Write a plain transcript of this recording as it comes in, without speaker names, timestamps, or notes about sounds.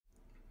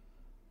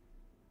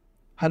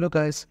Hello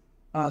guys.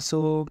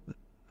 So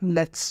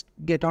let's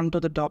get on to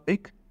the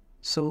topic.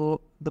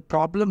 So the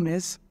problem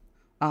is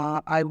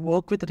I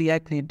work with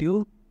React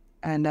Native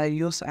and I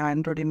use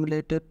Android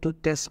Emulator to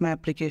test my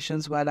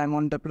applications while I'm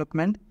on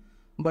development.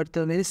 But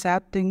the very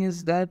sad thing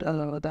is that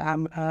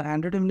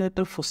Android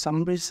Emulator, for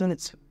some reason,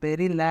 it's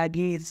very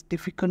laggy. It's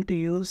difficult to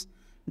use.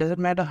 Doesn't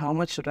matter how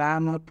much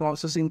RAM or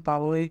processing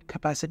power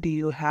capacity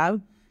you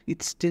have,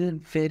 it's still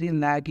very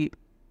laggy.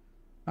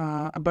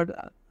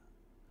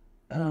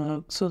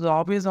 So the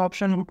obvious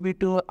option would be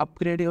to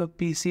upgrade your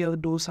PC or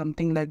do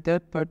something like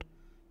that. But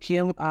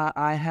here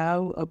I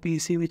have a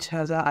PC which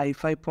has a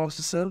i5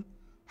 processor,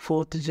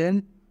 4th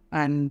gen,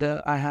 and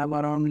I have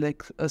around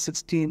like a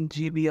 16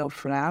 GB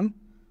of RAM.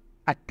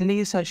 At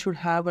least I should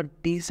have a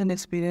decent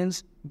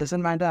experience.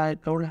 Doesn't matter,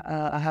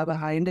 I have a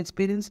high-end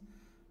experience,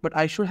 but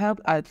I should have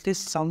at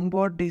least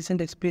somewhat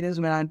decent experience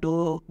when I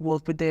do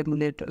work with the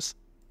emulators.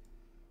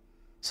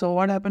 So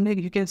what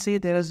happened, you can see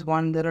there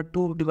are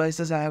two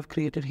devices I have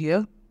created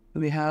here.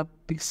 We have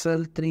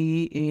Pixel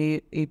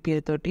 3 API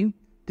 13.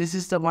 This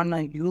is the one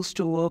I used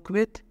to work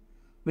with,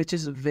 which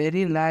is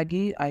very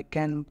laggy. I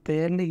can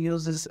barely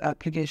use this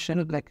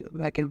application, like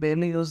I can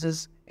barely use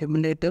this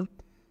emulator.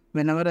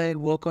 Whenever I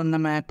work on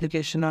my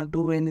application or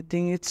do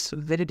anything, it's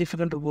very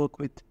difficult to work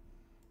with.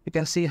 You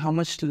can see how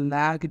much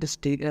lag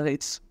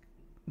it's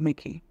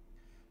making.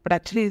 But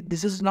actually,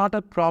 this is not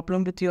a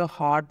problem with your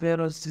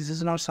hardware, or this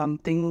is not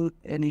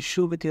an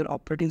issue with your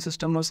operating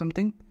system or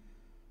something.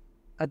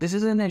 This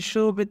is an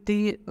issue with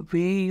the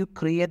way you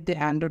create the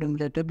Android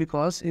emulator,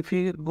 because if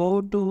you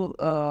go to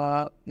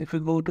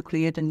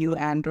create a new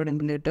Android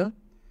emulator,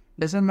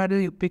 doesn't matter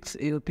you pick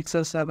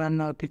Pixel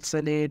 7 or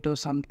Pixel 8 or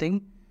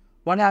something.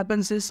 What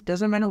happens is,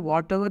 doesn't matter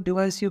whatever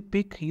device you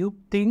pick, you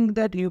think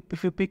that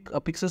if you pick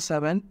a Pixel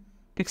 7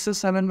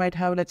 might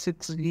have like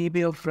 6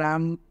 GB of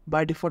RAM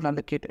by default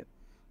allocated.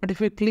 But if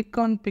you click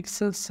on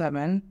Pixel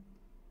 7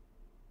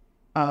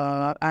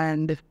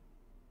 and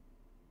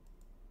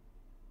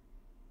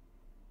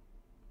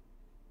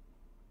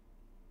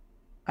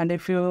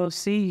if you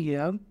see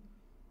here,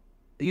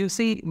 you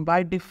see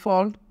by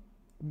default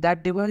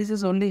that device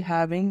is only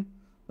having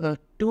 2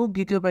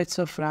 GB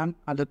of RAM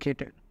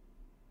allocated.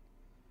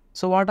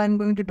 So what I'm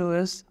going to do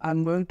is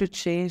I'm going to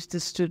change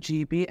this to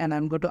GB and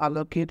I'm going to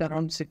allocate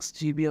around 6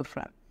 GB of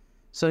RAM.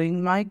 So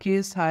in my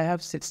case, I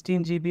have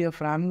 16 GB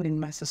of RAM in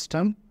my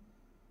system.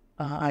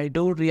 I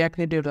do React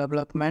Native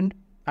development.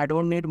 I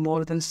don't need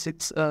more than 3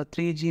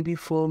 GB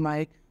for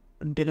my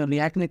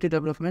React Native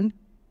development.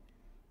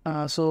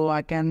 So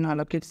I can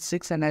allocate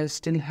 6 and I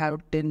still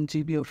have 10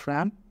 GB of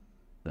RAM.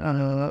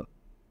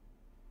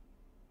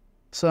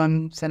 So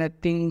I'm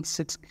selecting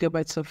 6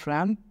 GB of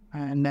RAM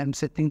and I'm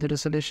setting the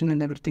resolution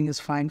and everything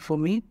is fine for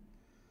me.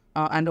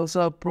 And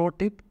also a pro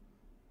tip,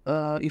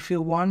 if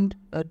you want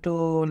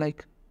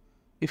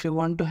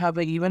to have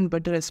an even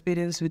better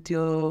experience with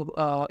your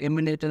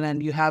emulator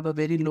and you have a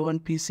very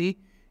low-end PC,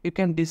 you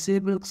can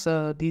disable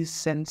these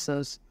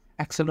sensors: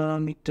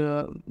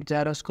 accelerometer,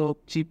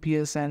 gyroscope,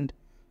 GPS, and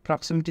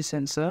proximity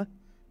sensor.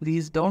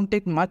 These don't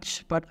take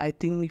much, but I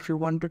think if you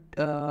want to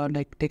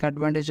take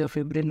advantage of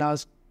every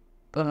last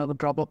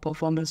drop of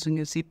performance in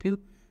your CPU,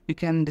 you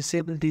can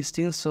disable these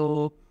things.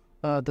 So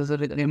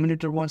the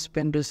emulator won't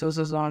spend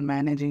resources on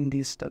managing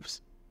these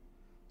stuffs.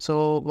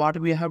 So what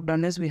we have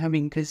done is we have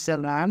increased the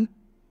RAM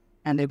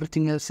and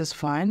everything else is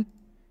fine.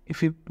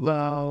 If you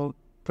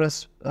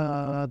press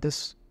on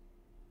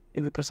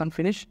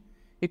finish,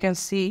 you can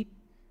see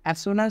as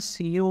soon as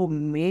you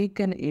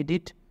make an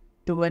edit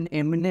to an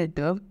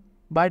emulator,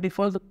 by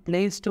default the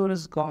Play Store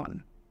is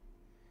gone.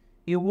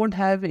 You won't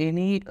have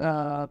any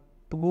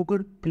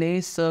Google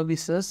Play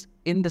services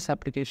in this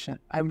application.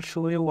 I will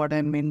show you what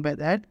I mean by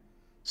that.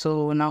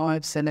 So now I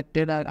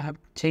have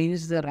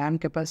changed the RAM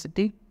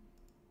capacity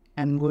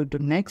and go to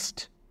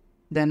next.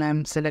 Then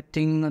I'm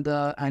selecting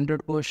the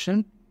Android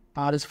version.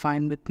 R is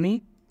fine with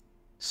me.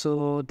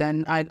 So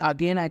then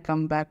I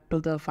come back to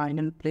the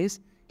final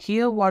place.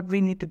 Here what we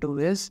need to do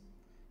is,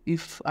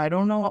 if I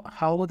don't know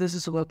how this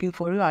is working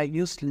for you, I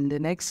use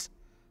Linux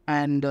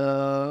and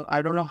I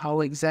don't know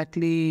how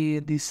exactly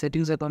these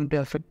settings are going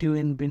to affect you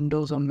in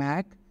Windows or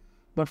Mac.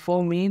 But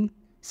for me,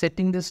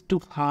 setting this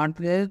to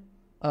hardware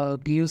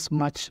gives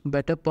much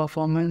better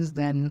performance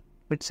than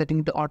with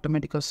setting to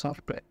automatic or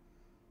software.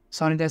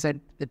 Sorry guys, I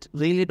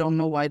really don't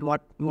know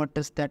what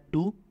does that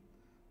do.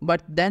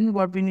 But then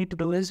what we need to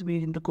do is we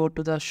need to go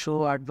to the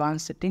show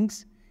advanced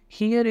settings.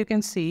 Here you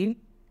can see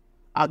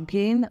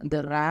again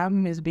the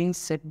RAM is being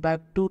set back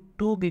to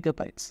 2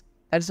 GB.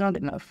 That's not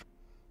enough.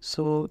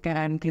 So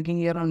I'm clicking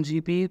here on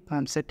GB.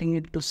 I'm setting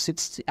it to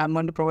 6. I'm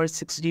going to provide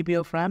 6 GB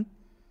of RAM,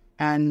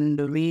 and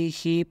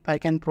reheap I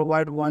can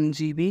provide 1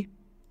 GB.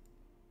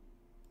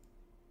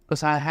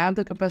 Because I have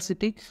the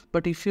capacity.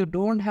 But if you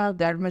don't have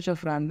that much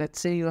of RAM,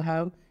 let's say you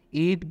have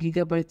 8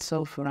 GB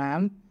of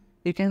RAM,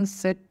 you can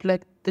set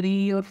like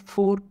 3 or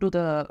 4 to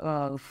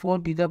the 4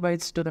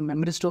 GB to the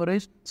memory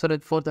storage, so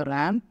that for the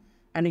RAM,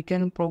 and you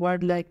can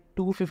provide like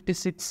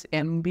 256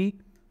 MB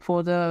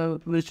for the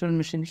virtual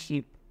machine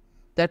heap.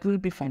 that will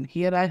be fine.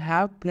 Here I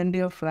have plenty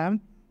of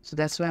RAM, so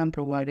that's why I'm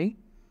providing.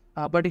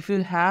 But if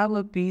you have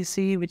a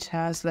PC which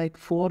has like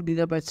 4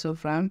 gigabytes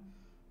of RAM,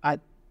 I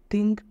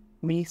think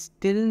we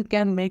still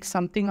can make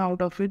something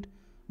out of it.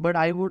 But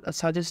I would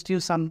suggest you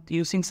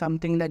using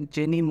something like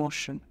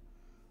Genymotion.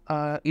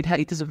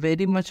 It is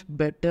very much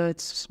better.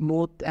 It's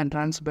smooth and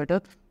runs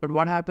better. But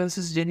what happens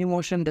is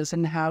Genymotion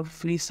doesn't have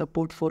free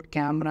support for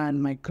camera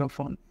and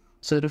microphone.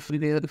 So if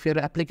your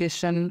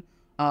application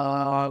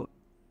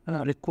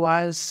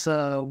requires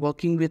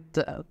working with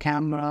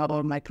camera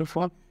or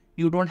microphone,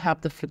 you don't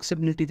have the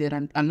flexibility there,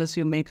 and unless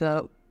you make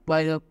a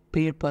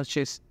paid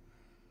purchase.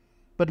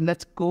 But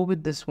let's go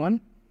with this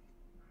one.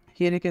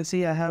 Here you can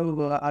see I have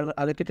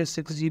allocated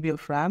 6 GB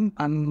of RAM.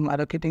 I'm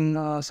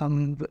allocating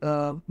some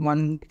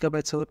 1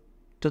 gigabyte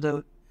to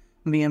the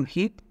VM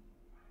heap.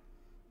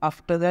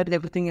 After that,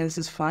 everything else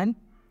is fine.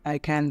 I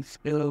can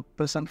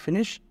press on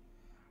finish.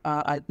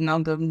 Now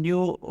the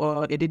new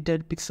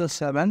edited Pixel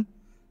 7,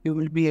 you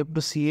will be able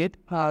to see it.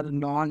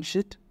 Launch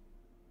it.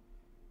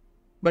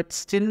 But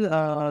still,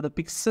 the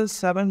Pixel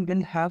 7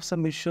 will have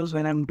some issues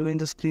when I'm doing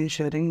the screen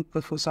sharing.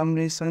 But for some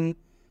reason,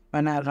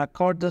 when I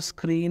record the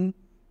screen,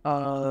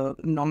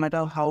 no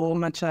matter how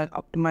much I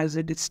optimize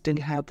it, it still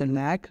have the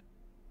lag.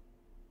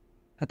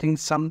 I think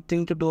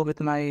something to do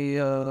with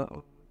my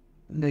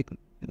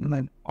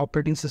my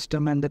operating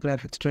system and the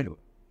graphics driver.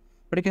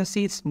 But you can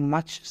see it's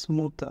much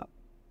smoother.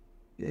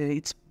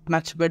 It's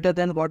much better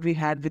than what we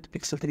had with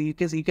Pixel 3.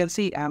 Because you can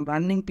see I'm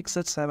running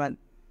Pixel 7.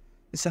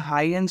 It's a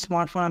high-end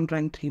smartphone I'm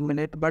trying to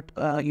emulate,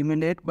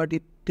 but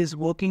it is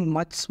working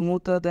much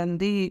smoother than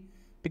the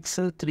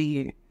Pixel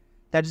 3a.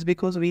 That is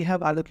because we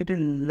have allocated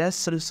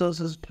less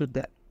resources to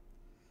that.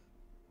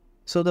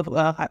 So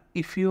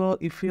if your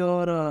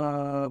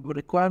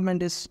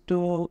requirement is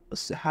to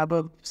have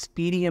a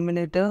speedy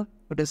emulator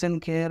who doesn't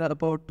care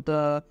about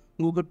the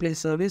Google Play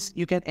service,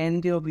 you can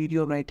end your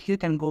video right here. You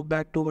can go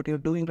back to what you're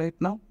doing right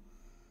now.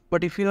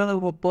 But if you are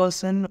a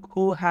person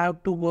who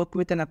have to work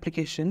with an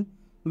application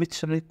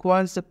which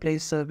requires the Play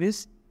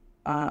service,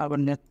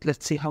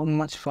 let's see how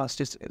much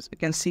fast it is. You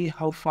can see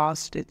how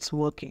fast it's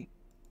working.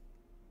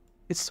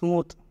 It's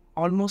smooth,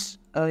 almost.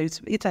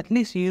 It's at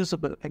least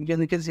usable. Again,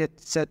 you can see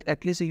it's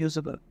at least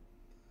usable.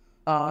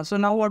 So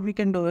now what we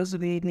can do is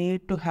we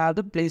need to have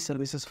the Play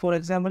services. For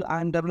example,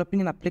 I'm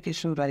developing an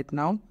application right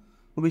now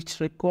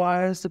which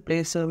requires the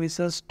Play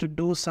services to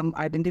do some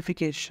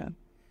identification,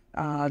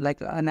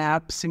 like an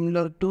app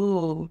similar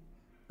to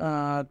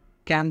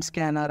Cam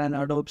Scanner and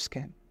Adobe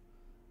Scan.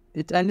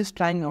 I'm just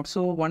trying out.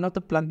 So one of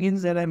the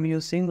plugins that I'm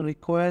using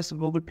requires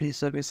Google Play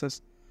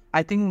services.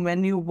 I think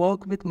when you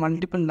work with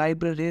multiple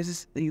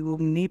libraries, you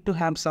need to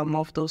have some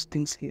of those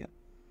things here.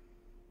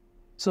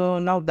 So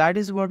now that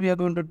is what we are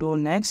going to do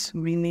next.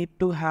 We need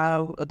to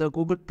have the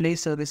Google Play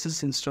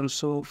services installed.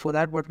 So for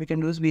that, what we can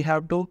do is we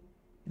have to,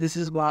 this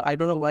is why, I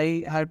don't know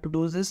why I have to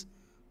do this,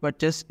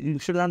 but you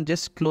should not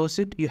just close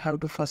it. You have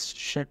to first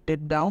shut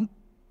it down.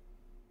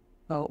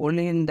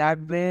 Only in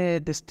that way,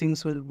 these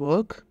things will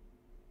work.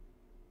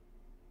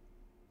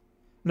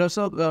 And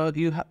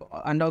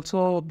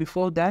also,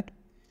 before that,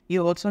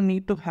 you also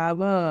need to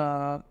have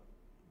a,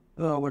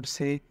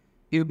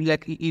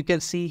 you can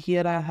see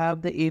here I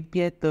have the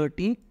API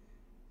 30.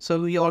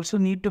 So we also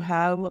need to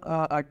have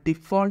a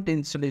default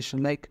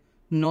installation, like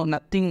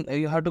nothing.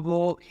 You have to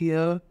go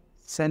here,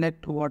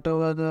 select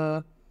whatever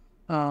the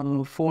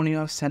phone you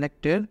have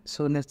selected.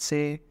 So let's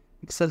say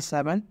Pixel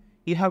 7.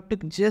 You have to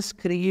just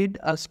create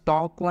a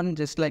stock one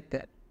just like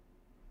that.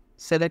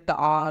 Select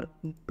R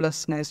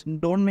plus nice.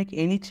 Don't make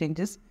any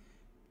changes.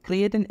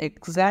 Create an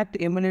exact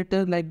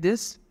emulator like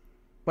this,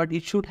 but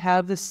it should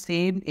have the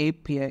same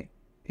API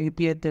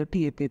 30,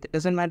 API 30.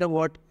 Doesn't matter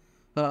what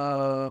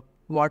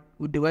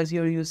device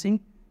you're using.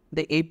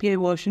 The API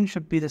version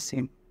should be the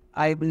same.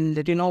 I will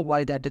let you know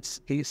why that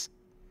is the case.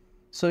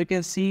 So you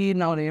can see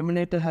now the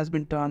emulator has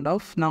been turned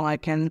off. Now I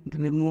can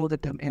remove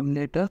the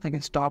emulator. I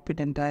can stop it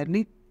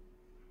entirely.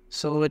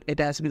 So it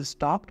has been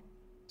stopped.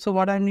 So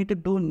what I need to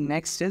do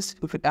next is,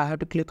 I have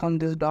to click on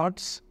these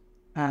dots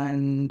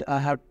and I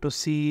have to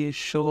see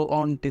show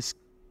on disk.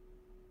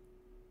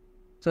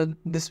 So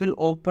this will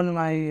open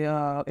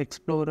my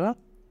Explorer.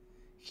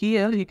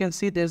 Here you can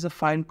see there's a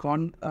file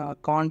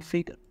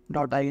config.ini.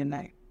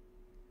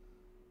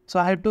 So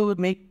I have to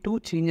make 2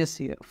 changes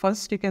here.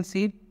 First, you can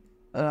see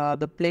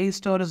the Play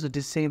Store is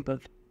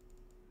disabled.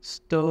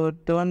 So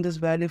turn this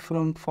value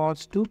from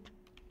false to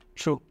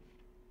true.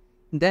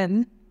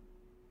 Then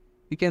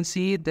you can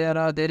see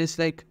there is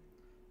like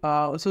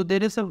so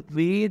there is a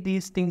way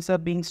these things are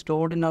being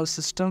stored in our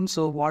system.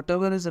 So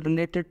whatever is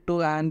related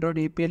to Android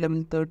API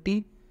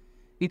 1130,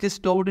 it is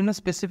stored in a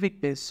specific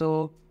place.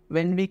 So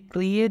when we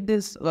create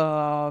this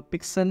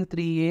Pixel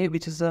 3a,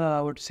 which is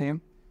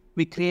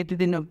we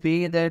created in a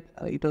way that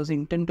it was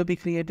intended to be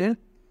created.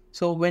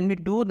 So when we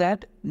do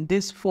that,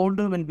 this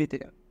folder will be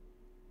there.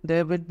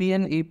 There will be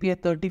an API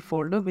 30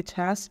 folder which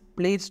has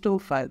Play Store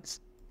files.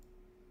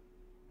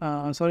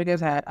 Sorry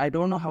guys, I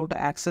don't know how to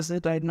access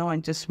it right now.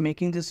 I'm just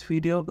making this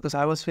video because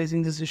I was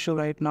facing this issue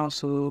right now,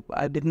 so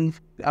I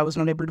was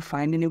not able to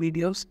find any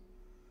videos.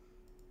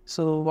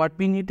 So what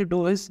we need to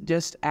do is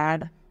just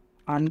add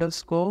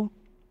underscore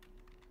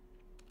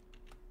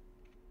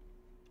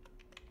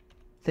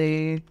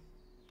say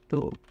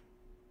to.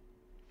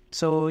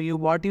 So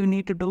what you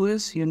need to do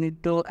is you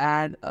need to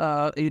add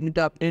you need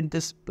to update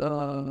this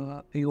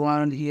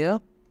URL here.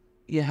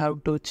 You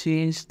have to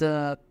change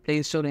the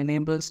Play Store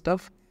enable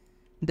stuff.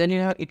 Then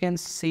you can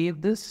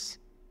save this.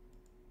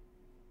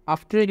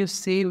 After you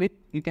save it,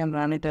 you can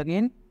run it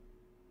again.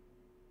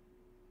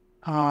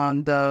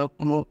 The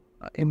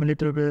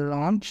emulator will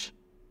launch.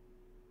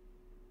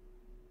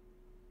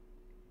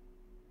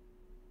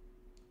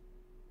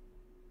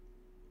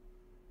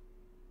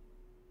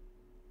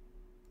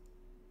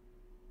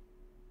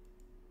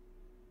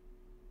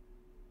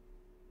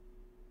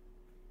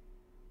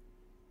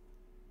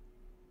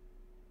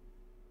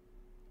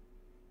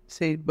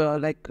 Say,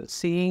 like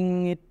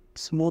seeing it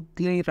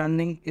smoothly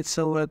running, it's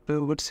a what we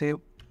would say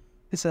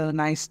it's a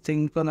nice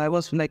thing. Because I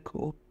was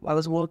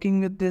working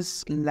with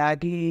this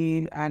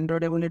laggy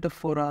Android emulator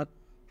for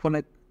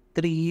like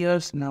 3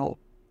 years now.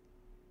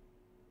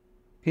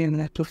 Okay, and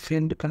I have to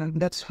fail to connect.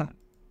 That's fine.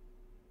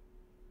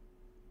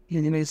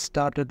 Anyway, it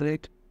started,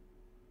 right?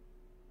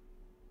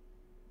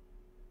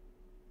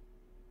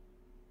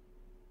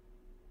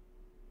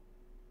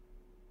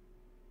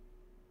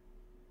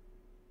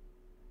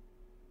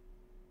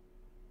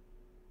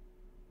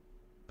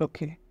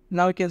 Okay,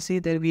 now you can see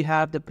that we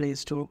have the Play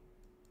Store.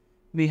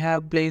 We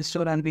have Play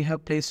Store and we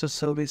have Play Store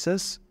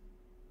services.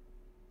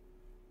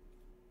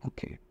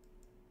 Okay.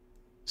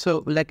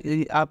 So like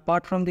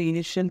apart from the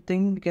initial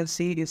thing, you can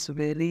see it's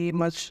very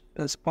much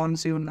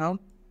responsive now.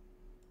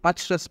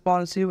 Much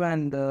responsive,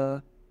 and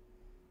I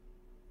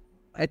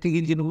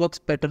think it works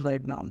better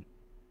right now.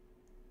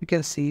 You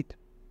can see it.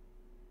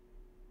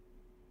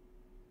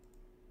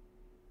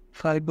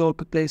 If I go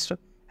to Play Store,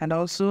 and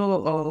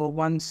also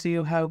once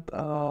you have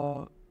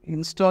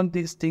installed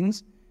these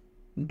things,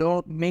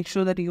 don't make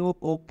sure that you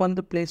open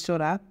the Play Store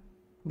app,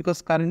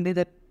 because currently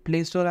that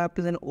Play Store app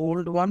is an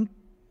old one.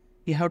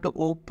 You have to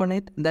open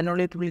it, then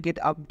only it will get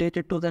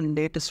updated to the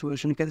latest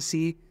version. You can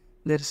see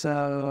there's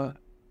I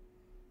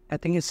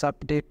think it's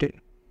updated.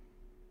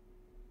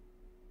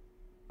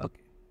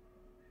 Okay.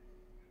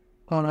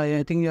 Alright,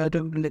 I think you have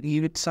to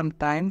give it some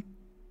time.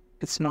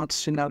 It's not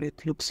still out.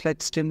 It looks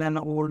like still an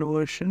old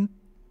version.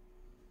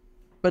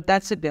 But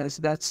that's it, guys.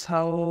 That's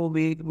how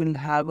we will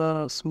have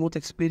a smooth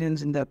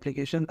experience in the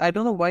application. I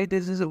don't know why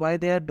why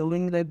they are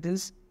doing like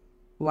this.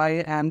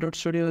 Why Android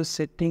Studio is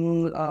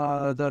setting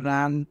the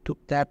RAM to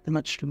that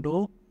much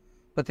low.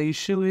 But the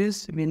issue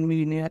is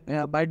when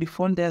by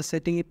default they are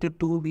setting it to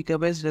 2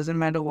 gigabytes. Doesn't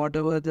matter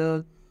whatever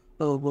the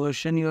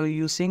version you're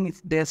using,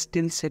 they're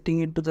still setting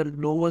it to the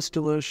lowest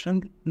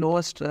version,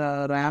 lowest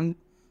RAM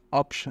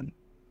option.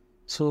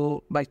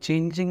 So by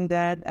changing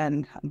that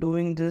and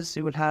doing this,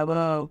 you will have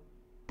a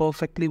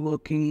perfectly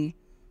working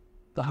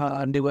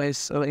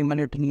device or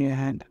emulator in your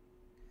hand.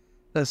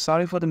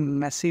 Sorry for the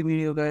messy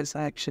video, guys.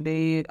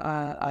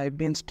 I've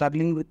been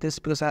struggling with this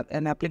because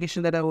an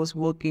application that I was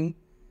working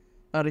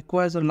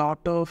requires a lot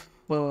of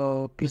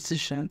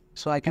precision.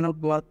 So I cannot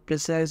work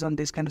precise on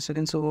this kind of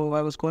settings. So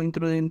I was going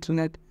through the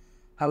internet.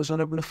 I was not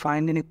able to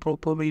find any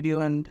proper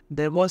video, and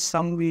there was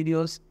some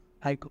videos.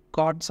 I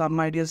got some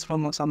ideas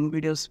from some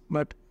videos,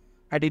 but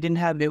I didn't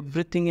have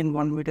everything in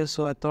one video.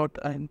 So I thought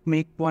I'd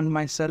make one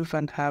myself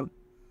and have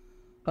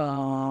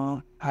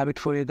it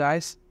for you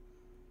guys.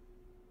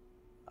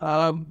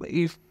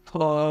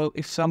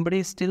 If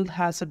somebody still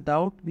has a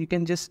doubt, you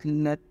can just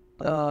let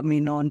me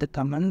know in the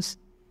comments.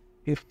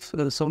 If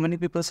so many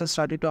people have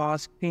started to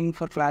asking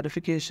for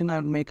clarification,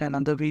 I'll make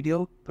another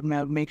video, but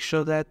I'll make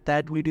sure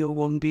that video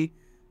won't be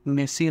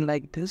messy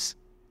like this.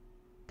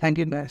 Thank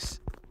you,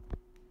 guys.